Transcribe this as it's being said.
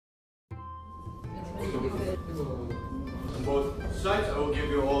On both sides, I will give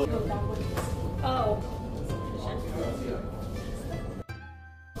you all. Oh.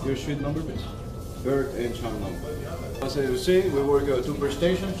 Your street number, please. Third and channel number. As you see, we work two per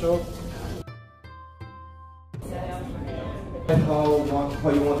station, so. How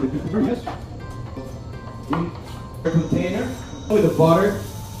you want the cucumber? Yes. In a container with the butter.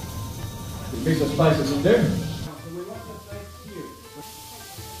 Mix the spices in there.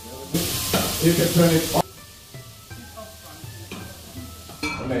 You can turn it off.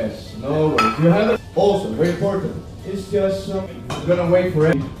 A mess. No worries. You have it. Also, very important. It's just we're gonna wait for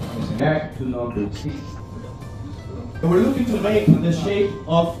it. Back to number 2. We're looking to make the shape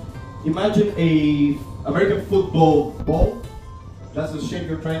of, imagine a American football ball. That's the shape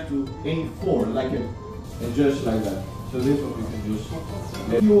you're trying to aim for, like it, and just like that. So this is what we can use.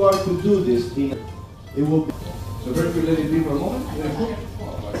 If you are to do this, it will be. So first we let it be for a moment.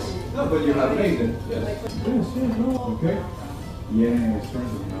 No, but you have made it. Yes. Yes, yes, no. Okay. Yes, turn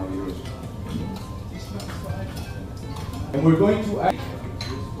it now, yours. And we're going to add.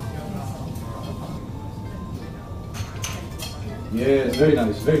 Yes, very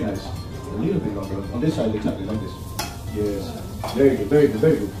nice, very nice. A little bit longer. On this side, exactly like this. Yes. Very good, very good,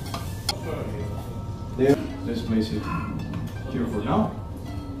 very good. There. Let's place it here for now.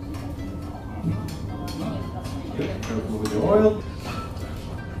 Good. Careful with the oil.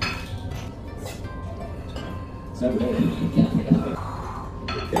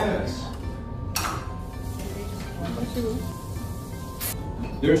 Yes.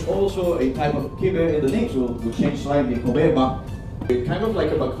 There's also a type of kibe in the name, so we'll change slightly. Kobeba. It's kind of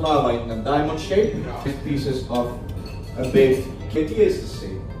like a baklava in a diamond shape. Pieces of a baked kibe is the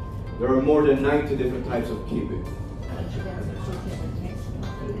same. There are more than 90 different types of kibe.